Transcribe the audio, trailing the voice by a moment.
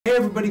Hey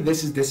everybody,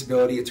 this is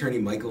disability attorney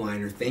Michael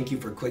Leiner. Thank you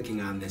for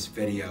clicking on this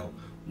video.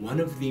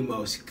 One of the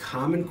most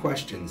common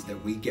questions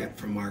that we get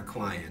from our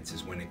clients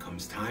is when it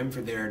comes time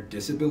for their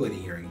disability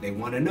hearing, they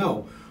want to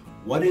know,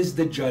 what is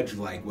the judge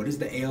like? What is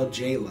the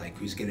ALJ like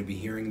who's going to be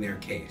hearing their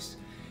case?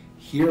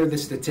 Here are the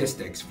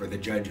statistics for the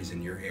judges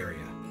in your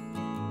area.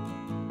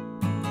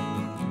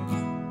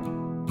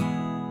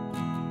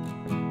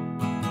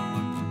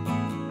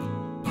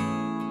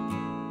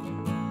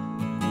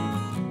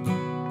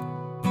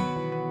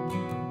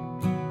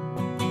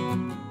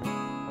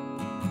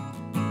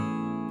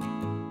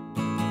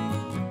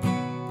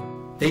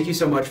 Thank you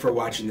so much for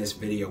watching this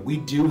video. We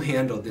do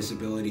handle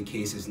disability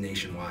cases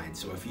nationwide,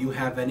 so if you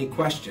have any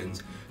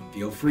questions,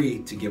 feel free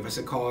to give us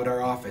a call at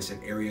our office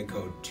at area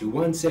code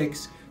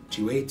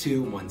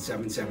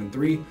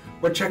 216-282-1773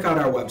 or check out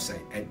our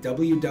website at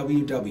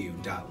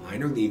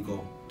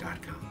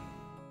www.linerlegal.com.